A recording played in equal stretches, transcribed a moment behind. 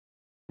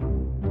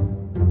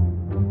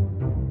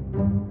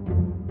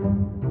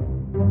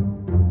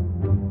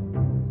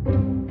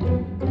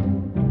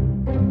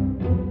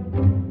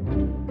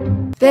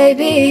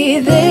Baby,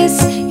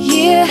 this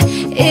year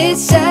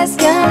it's just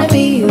gonna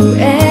be you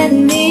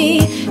and me.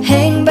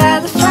 Hang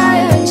by the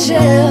fire and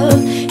chill.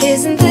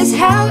 Isn't this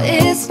how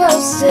it's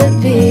supposed to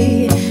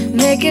be?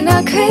 Making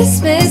our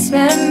Christmas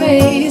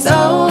memories.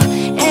 Oh,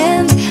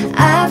 and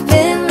I've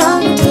been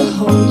longing to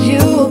hold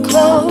you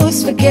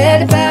close.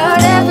 Forget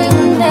about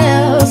everyone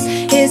else.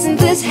 Isn't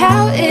this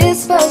how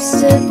it's supposed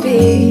to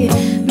be?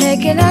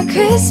 Making our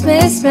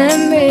Christmas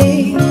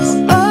memories.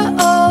 Oh,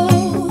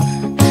 oh,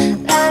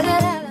 la da da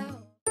da.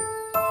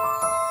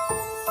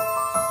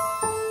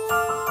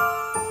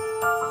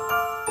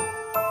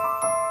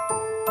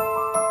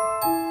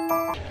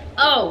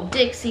 Oh,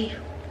 Dixie.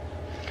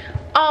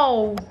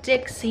 Oh,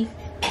 Dixie.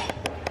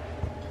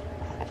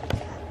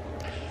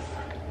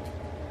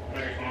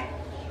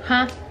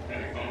 Huh?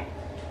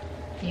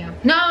 Yeah.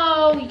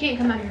 No, you can't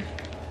come out here.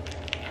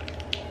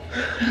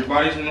 Your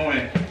body's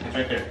annoying. It's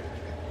right there.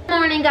 Good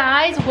morning,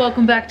 guys.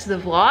 Welcome back to the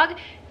vlog.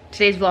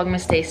 Today's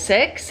Vlogmas Day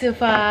 6. The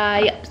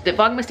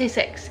Vlogmas Day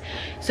 6.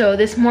 So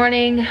this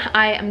morning,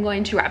 I am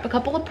going to wrap a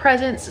couple of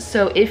presents.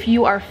 So if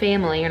you are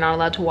family, you're not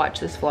allowed to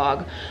watch this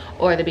vlog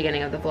or the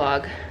beginning of the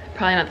vlog.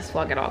 Probably not this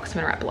vlog at all because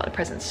I'm gonna wrap a lot of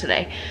presents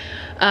today.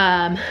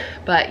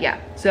 But yeah,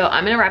 so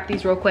I'm gonna wrap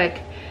these real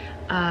quick.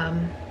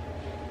 And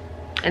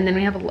then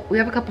we have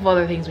a couple of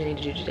other things we need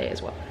to do today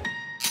as well.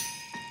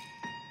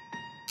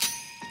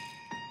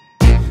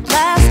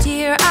 Last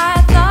year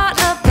I thought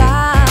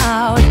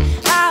about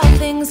how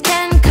things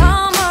can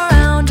come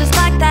around just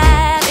like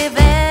that if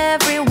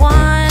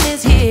everyone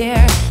is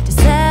here to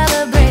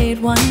celebrate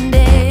one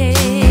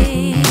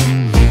day.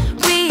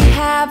 We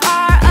have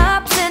our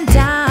ups and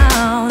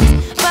downs,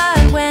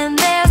 but when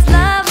there's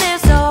love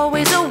there's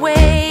always a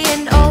way.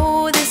 And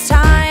oh, this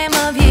time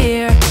of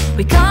year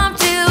we come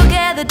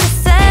together to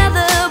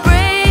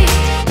celebrate.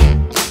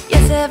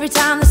 Yes, every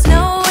time the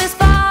snow is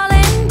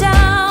falling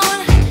down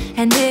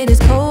and it is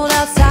cold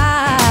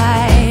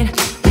outside,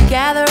 we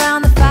gather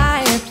around the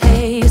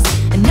fireplace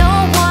and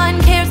no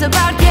one cares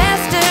about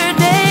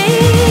yesterday.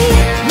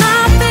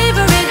 My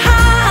favorite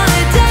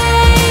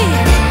holiday,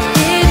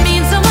 it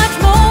means so much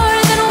more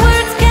than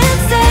words can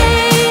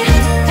say.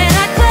 And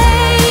I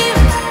claim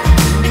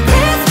that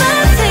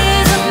Christmas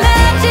is a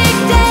magic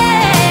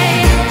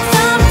day.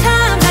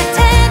 Sometimes I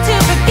tend to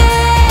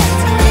forget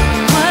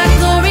what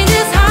glory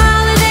this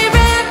holiday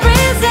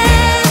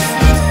represents,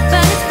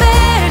 but it's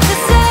fair to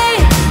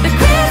say that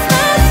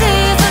Christmas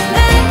is a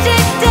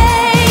magic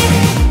day.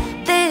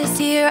 This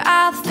year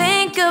I'll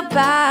think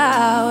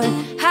about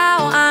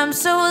how I'm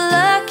so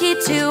lucky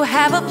to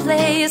have a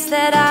place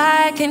that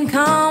I can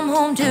come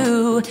home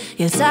to.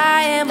 Yes,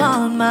 I am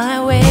on my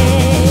way.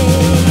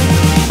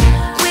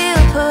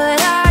 We'll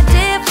put our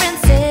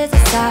differences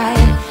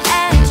aside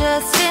and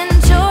just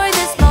enjoy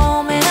this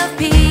moment of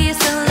peace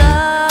and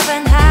love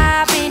and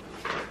happiness.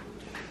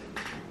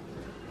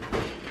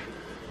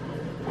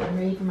 I'm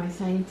ready for my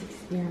science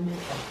experiment.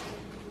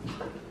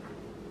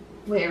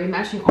 Wait, are we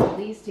mashing all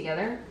these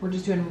together? We're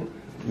just doing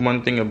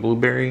One thing of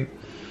blueberry.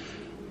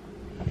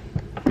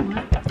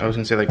 what? I was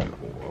gonna say like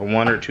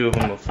one or two of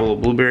them are full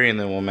of blueberry, and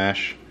then we'll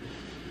mash.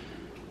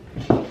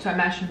 So I'm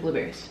mashing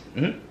blueberries.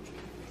 Mm-hmm.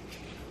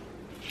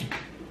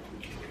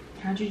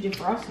 How'd you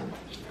defrost them?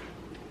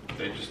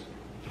 They just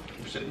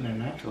were sitting there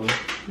naturally.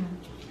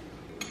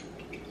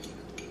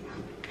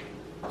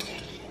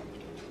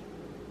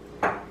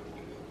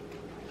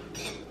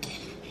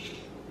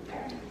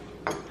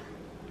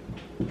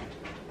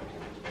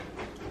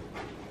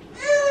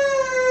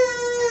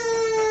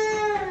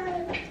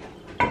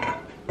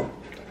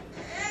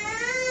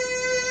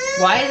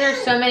 Why is there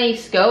so many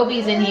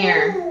scobies in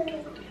here?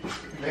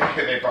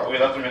 They probably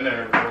left them in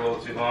there for a little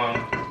too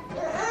long.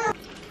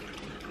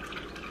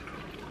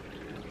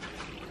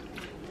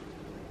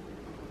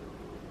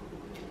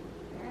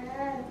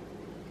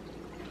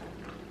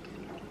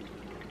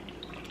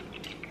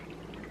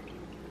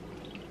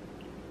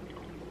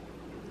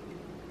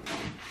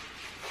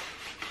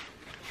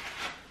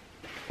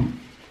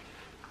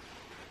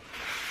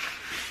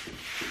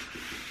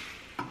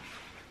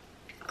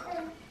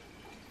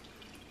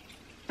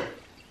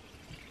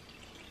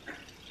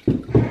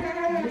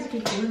 Just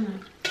keep doing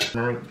that.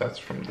 Remember, that's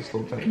from this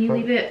little tiny Can you cup.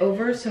 leave it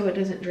over so it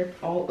doesn't drip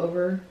all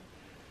over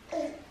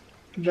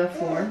the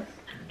floor?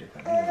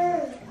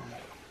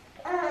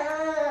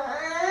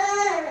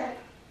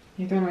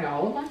 You throwing away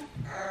all of them?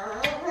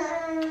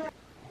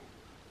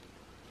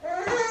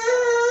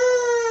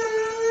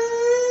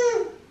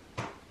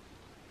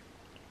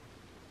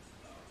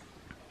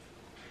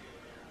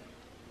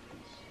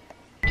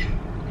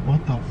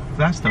 What the?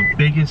 That's the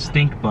biggest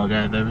stink bug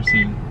I've ever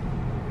seen.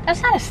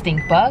 That's not a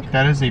stink bug.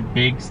 That is a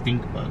big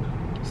stink bug.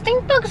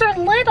 Stink bugs are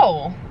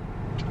little.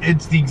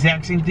 It's the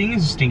exact same thing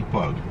as a stink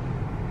bug.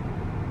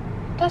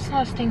 That's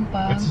not a stink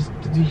bug. That's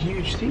a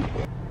huge stink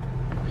bug.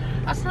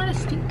 That's not a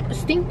stink.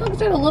 Stink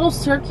bugs are the little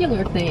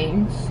circular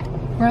things,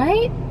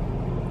 right?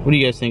 What do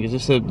you guys think? Is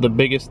this the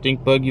biggest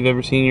stink bug you've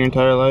ever seen in your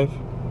entire life?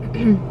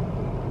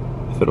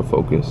 If it'll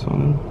focus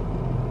on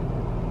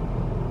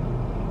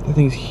it. That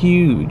thing's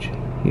huge.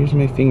 Here's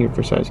my finger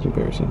for size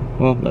comparison.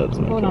 Well, that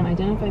doesn't make Hold on, sense.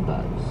 identify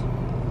bugs.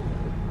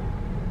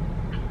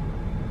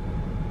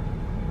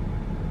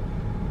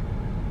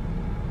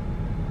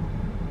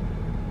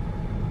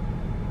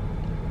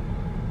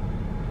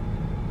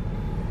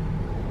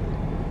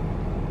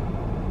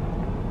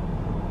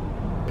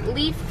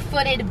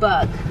 Leaf-footed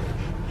bug.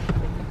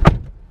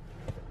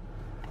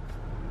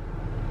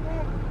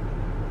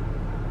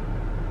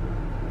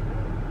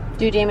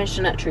 Do damage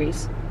to nut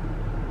trees.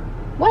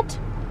 What?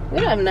 We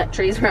don't have nut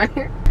trees around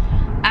here.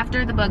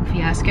 After the bug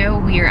fiasco,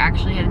 we are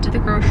actually headed to the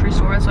grocery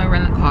store, so I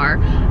rent the car.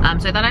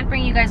 So I thought I'd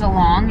bring you guys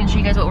along and show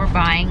you guys what we're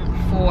buying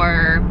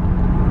for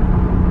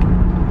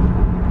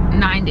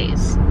 9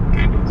 days.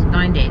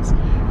 9 days.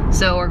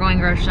 So we're going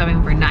grocery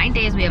shopping for 9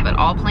 days. We have it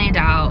all planned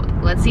out.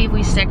 Let's see if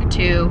we stick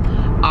to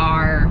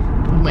our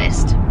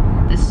list.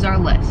 This is our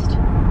list,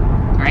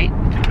 right?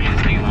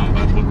 Hanging on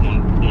by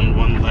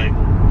one leg.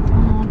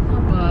 Oh, poor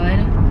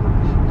bud.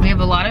 We have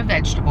a lot of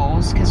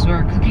vegetables because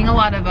we're cooking a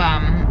lot of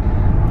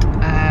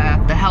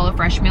the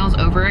HelloFresh meals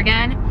over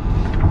again.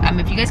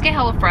 If you guys get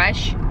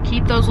HelloFresh,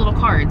 keep those little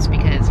cards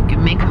because you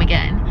can make them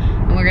again.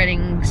 And we're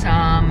getting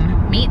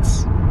some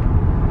meats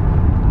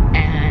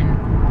and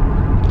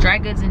dry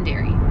goods and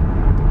dairy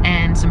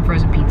and some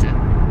frozen pizza.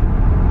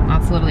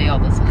 That's literally all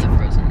that's in the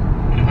frozen.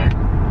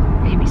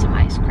 Maybe some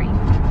ice cream.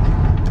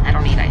 I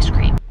don't need ice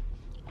cream.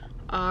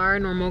 Our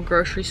normal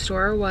grocery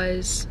store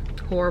was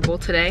horrible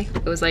today.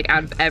 It was like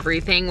out of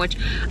everything, which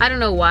I don't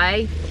know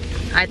why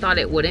I thought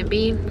it wouldn't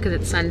be because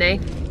it's Sunday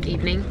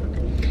evening.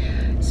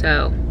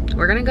 So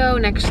we're gonna go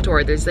next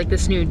door. There's like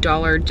this new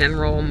Dollar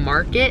General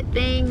Market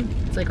thing.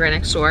 It's like right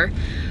next door.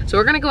 So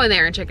we're gonna go in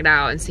there and check it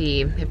out and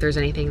see if there's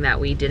anything that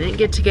we didn't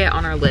get to get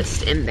on our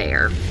list in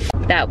there.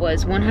 That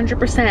was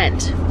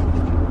 100%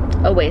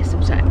 a waste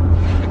of time.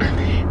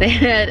 They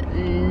had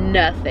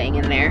nothing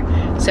in there.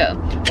 So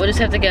we'll just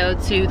have to go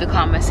to the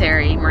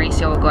commissary.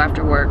 Mauricio will go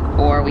after work,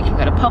 or we can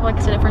go to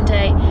Publix a different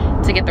day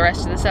to get the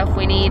rest of the stuff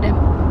we need.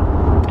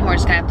 We're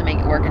just gonna have to make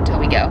it work until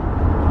we go.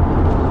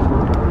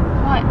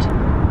 What?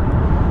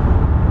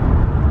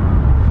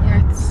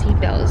 Your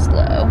seatbelt is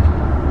low.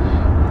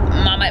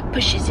 Mama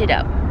pushes it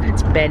up.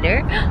 That's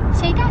better.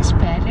 Say that's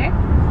better.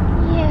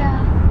 Yeah.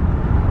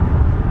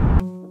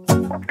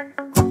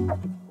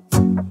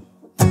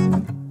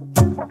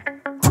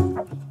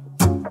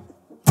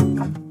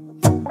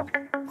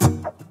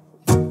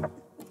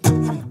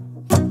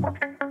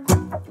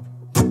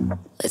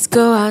 Let's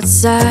go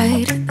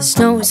outside, the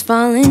snow is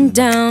falling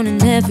down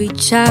and every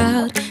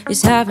child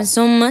is having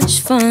so much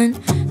fun.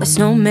 The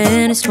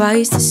snowman is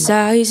twice the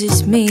size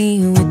as me,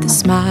 with a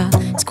smile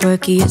as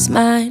quirky as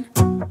mine.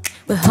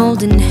 We're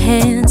holding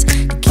hands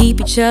to keep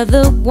each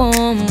other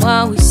warm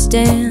while we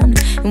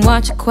stand and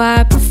watch a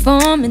choir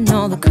performing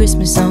all the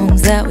Christmas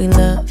songs that we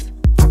love.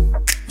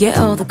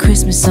 Yeah, all the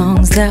Christmas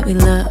songs that we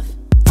love.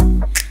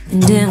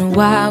 And in a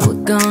while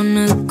we're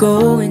gonna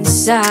go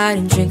inside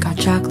and drink our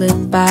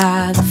chocolate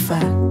by the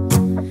fire.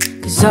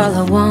 'Cause all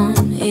I want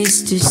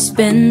is to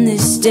spend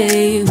this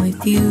day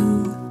with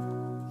you.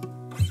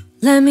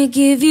 Let me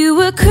give you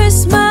a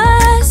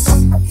Christmas,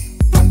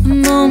 a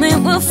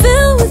moment we'll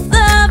fill with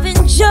love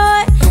and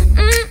joy.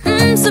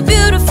 So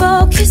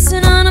beautiful,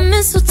 kissing on a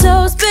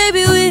mistletoe,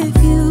 baby, with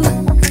you.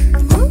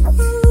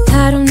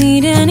 I don't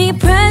need any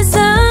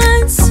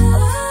presents,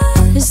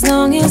 as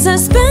long as I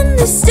spend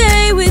this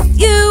day with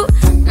you.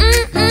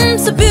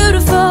 So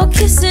beautiful,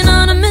 kissing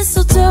on a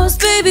mistletoe,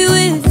 baby,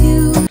 with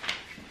you.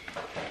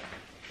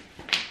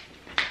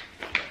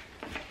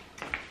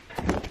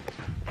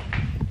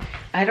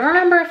 I don't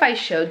remember if I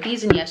showed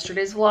these in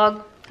yesterday's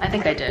vlog. I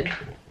think I did.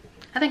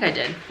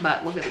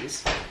 But look at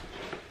these.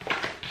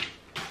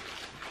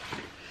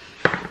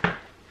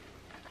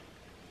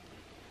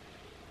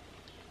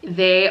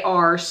 They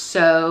are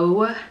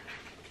so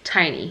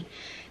tiny.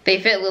 They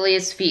fit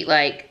Lilia's feet,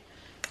 like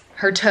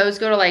her toes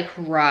go to like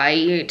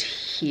right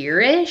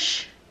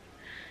here-ish.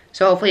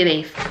 So hopefully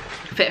they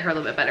fit her a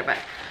little bit better, but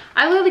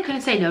I literally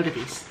couldn't say no to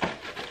these.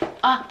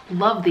 Ah,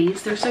 love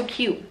these, they're so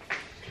cute.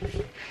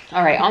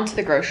 All right, on to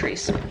the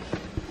groceries.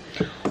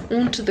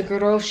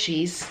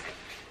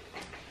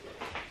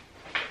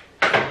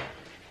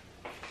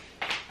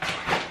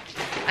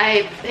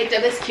 I picked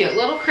up this cute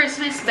little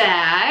Christmas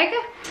bag.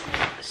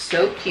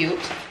 So cute.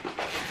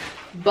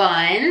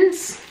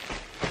 Buns.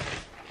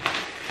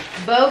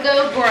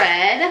 BOGO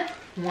bread.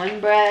 1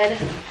 bread.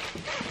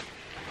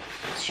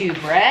 2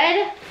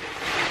 bread.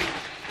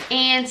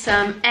 And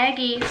some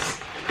eggies.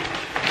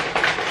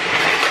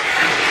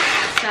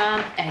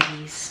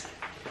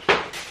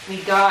 We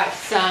got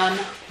some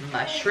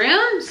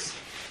mushrooms.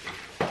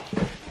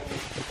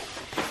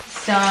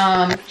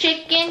 Some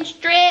chicken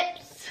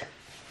strips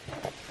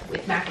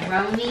with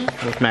macaroni.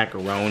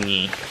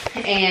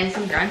 And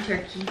some ground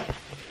turkey.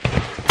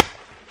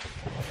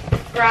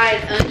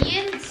 Fried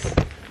onions.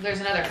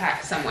 There's another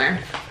pack somewhere.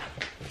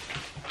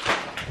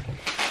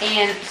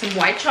 And some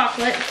white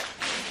chocolate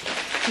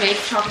to make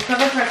chocolate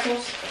covered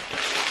pretzels.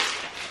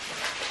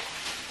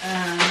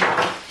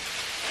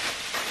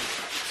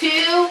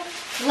 2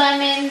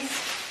 lemons,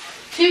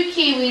 2 2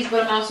 kiwis,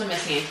 but I'm also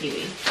missing a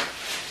kiwi.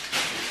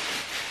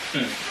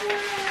 I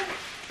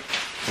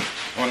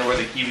wonder where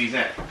the kiwi's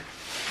at.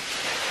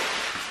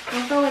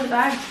 Don't throw away the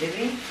bags,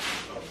 baby.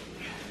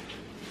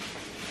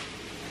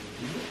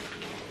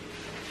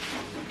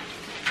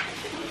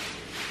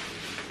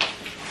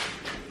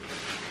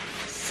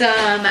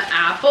 Some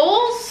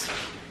apples,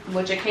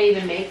 which I can't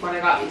even make what I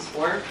got these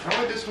for.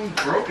 How is this one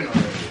broken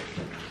already?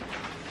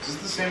 Is this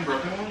the same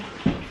broken one?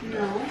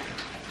 No.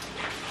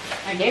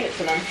 I gave it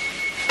to them.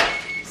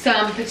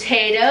 Some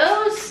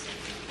potatoes.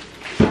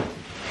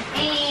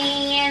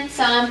 And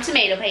some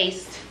tomato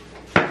paste.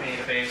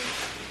 Tomato paste.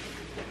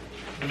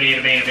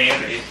 Tomato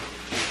paste.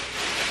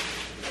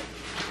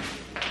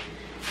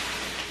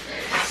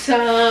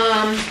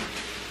 Some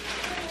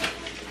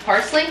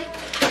parsley.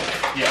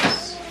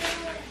 Yes.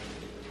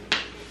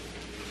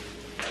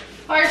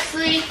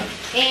 Parsley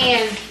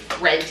and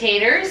red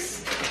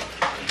taters.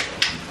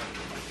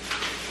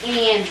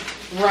 And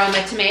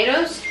Roma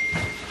tomatoes.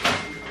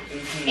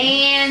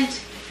 And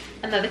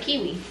another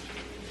kiwi.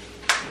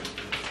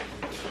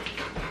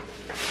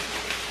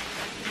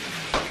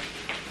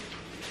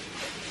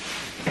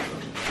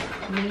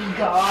 We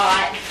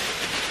got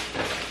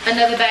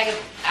another bag of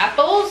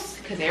apples,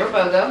 because they were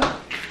BOGO.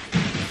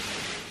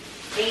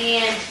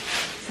 And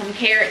some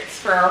carrots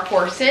for our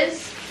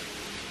horses.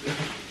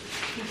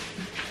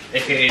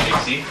 AKA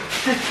Dixie.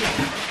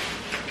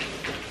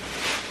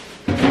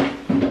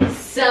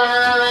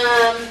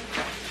 Some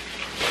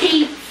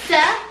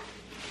pizza.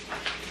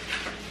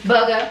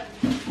 BOGO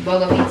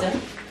pizza.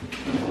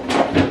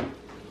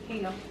 Here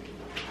you go.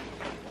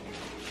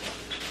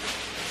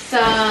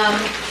 Some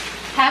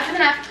half and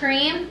half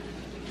cream.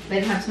 They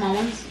didn't have small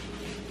ones.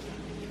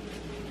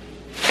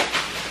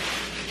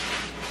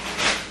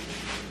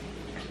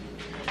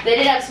 They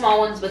did have small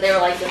ones, but they were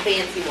like the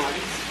fancy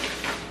ones.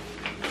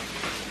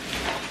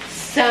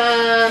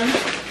 Some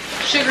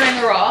sugar in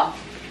the raw.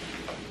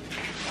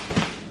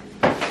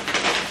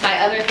 My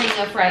other thing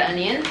of fried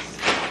onions.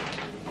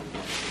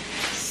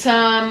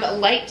 Some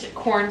light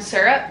corn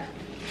syrup.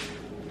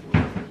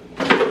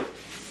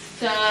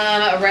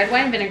 Some red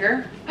wine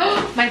vinegar.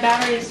 My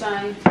battery is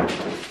dying.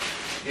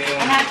 Yeah,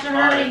 I have to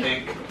hurry. I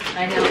think.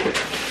 I know.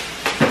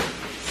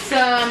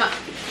 Some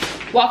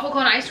waffle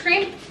cone ice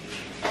cream.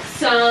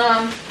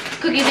 Some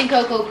cookies and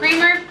cocoa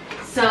creamer.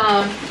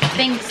 Some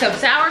things of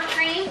sour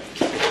cream.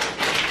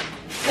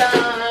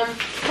 Some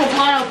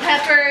poblano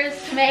peppers,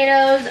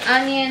 tomatoes,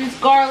 onions,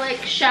 garlic,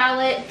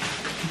 shallot.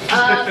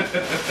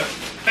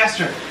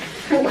 Faster.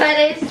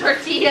 Lettuce,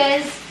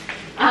 tortillas,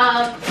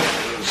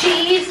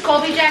 cheese,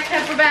 Colby Jack,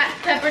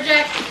 pepper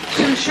jack,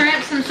 some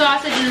shrimp, some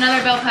sausage, and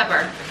another bell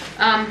pepper.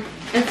 And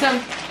some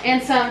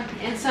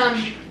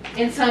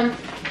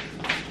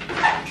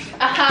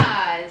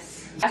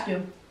ahas. Asked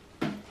you,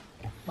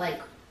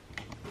 like,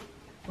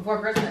 before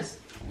Christmas,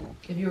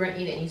 if you were gonna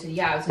eat it, and you said,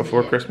 yeah, I was gonna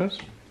Before eat it. Christmas?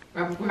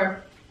 Right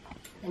before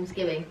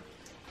Thanksgiving.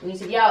 And you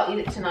said, yeah, I'll eat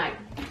it tonight.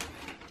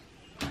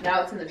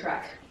 Now it's in the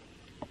track.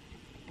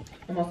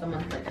 Almost a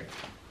month later.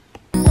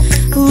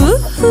 Ooh,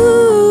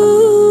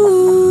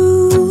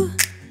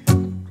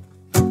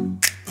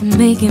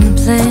 making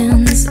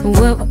plans,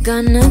 what we're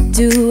gonna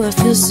do. I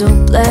feel so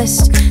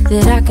blessed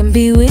that I can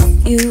be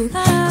with you.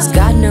 'Cause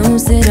God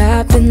knows that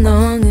I've been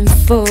longing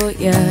for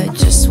you.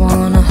 Just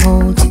wanna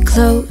hold you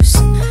close.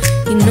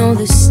 You know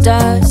the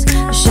stars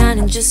are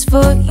shining just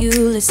for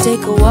you. Let's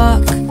take a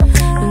walk and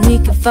we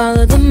can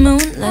follow the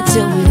moonlight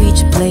till we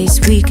reach a place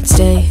we could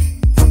stay.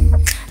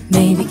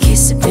 Maybe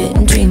kiss a bit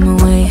and dream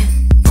away.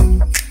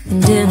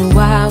 And in a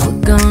while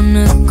we're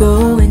gonna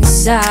go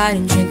inside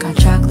and drink our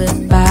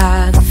chocolate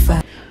by the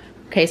fire.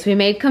 Okay, so we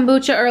made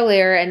kombucha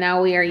earlier, and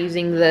now we are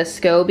using the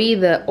SCOBY,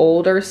 the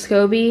older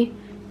SCOBY,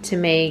 to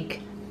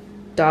make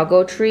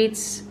doggo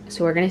treats.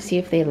 So we're gonna see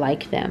if they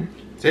like them.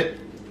 Sit.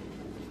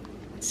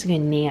 It's gonna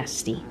be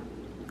nasty.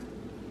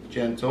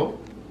 Gentle.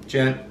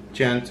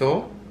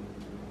 Gentle.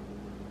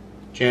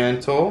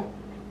 Gentle.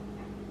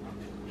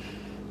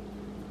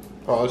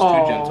 Oh, it's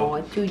too gentle.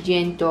 Oh, too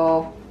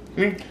gentle.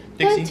 Come here,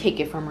 Don't Dixie. take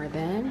it from her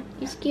then.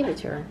 Just give it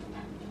to her.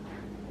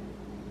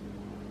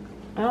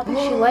 I don't think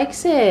she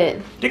likes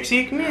it.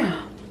 Dixie, come here.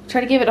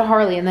 Try to give it to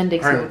Harley and then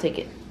Dixie Harley. will take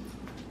it.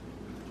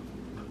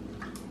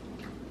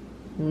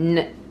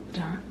 No.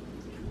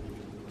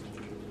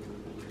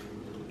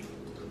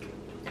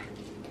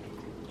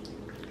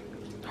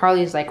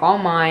 Harley's like, all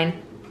mine.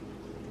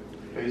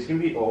 He's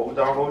gonna be old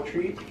doggo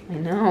treat. I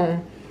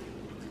know.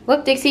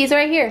 Look, Dixie's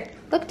right here.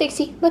 Look,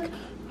 Dixie. Look.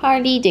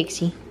 Harley,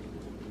 Dixie.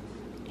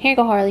 Here you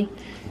go, Harley.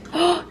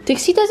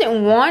 Dixie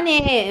doesn't want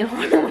it.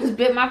 Harley almost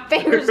bit my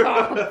fingers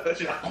off.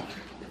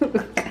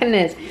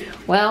 Goodness.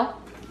 Well,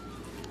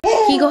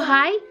 can you go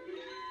hi?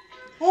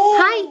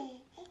 Hi.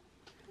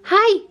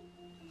 Hi.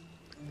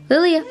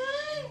 Lilia.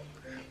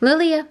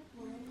 Lilia.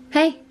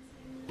 Hey.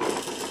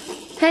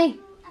 Hey.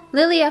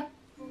 Lilia.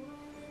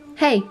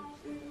 Hey.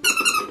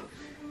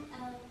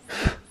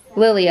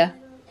 Lilia.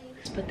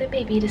 Let's put the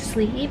baby to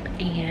sleep,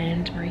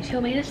 and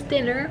Mauricio made us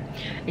dinner,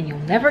 and you'll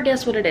never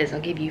guess what it is. I'll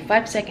give you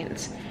 5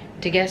 seconds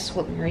to guess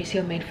what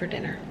Mauricio made for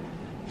dinner.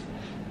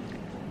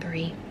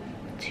 3,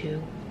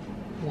 2,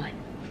 1.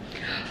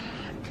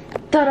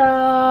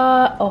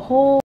 Ta-da! A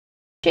whole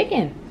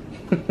chicken.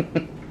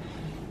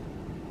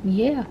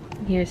 Yeah,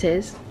 here's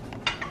his.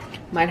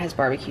 Mine has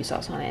barbecue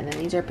sauce on it, and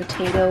then these are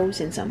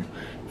potatoes and some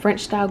French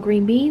style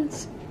green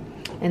beans.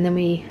 And then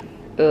we,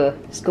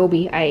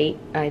 SCOBY,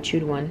 I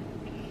chewed one.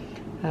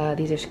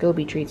 These are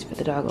SCOBY treats for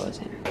the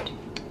doggos, and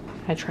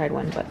I tried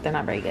one, but they're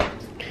not very good.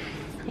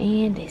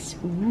 And this,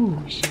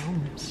 ooh,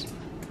 shums.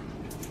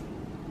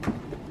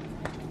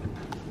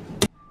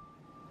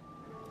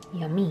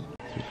 Yummy.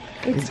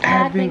 It's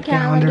advent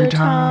calendar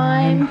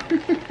time.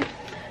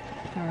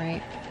 All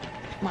right.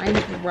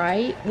 Mine's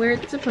right where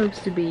it's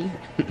supposed to be.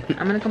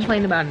 I'm gonna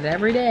complain about it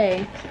every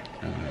day.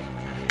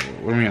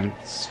 What are we on?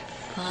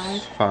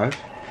 5. 5?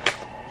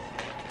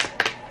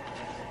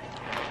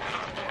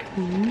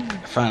 Ooh.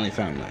 Finally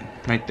found mine.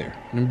 Right there.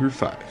 Number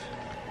 5.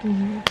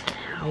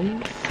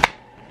 House.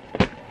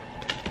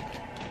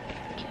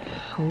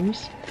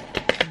 House.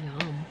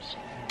 Yums.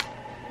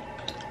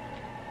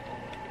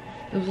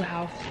 There's a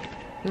house.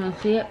 You wanna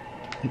see it?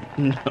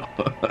 No.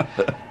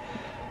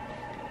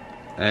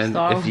 And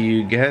Star. if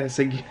you guess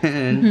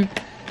again,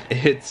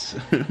 it's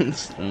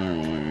Star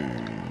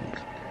Wars.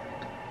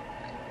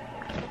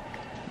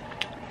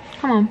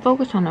 Come on,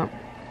 focus on it.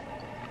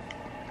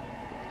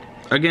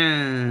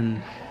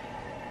 Again.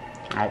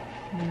 Ow.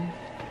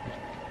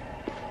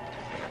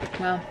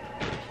 Well.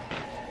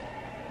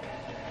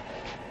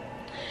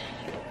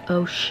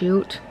 Oh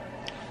shoot.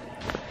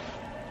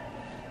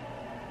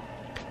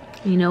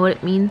 You know what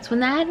it means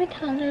when the advent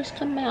calendars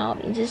come out.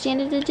 It means it's the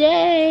end of the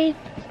day.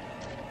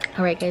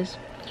 Alright guys.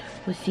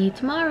 We'll see you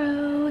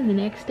tomorrow in the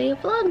next day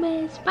of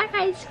Vlogmas. Bye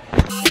guys.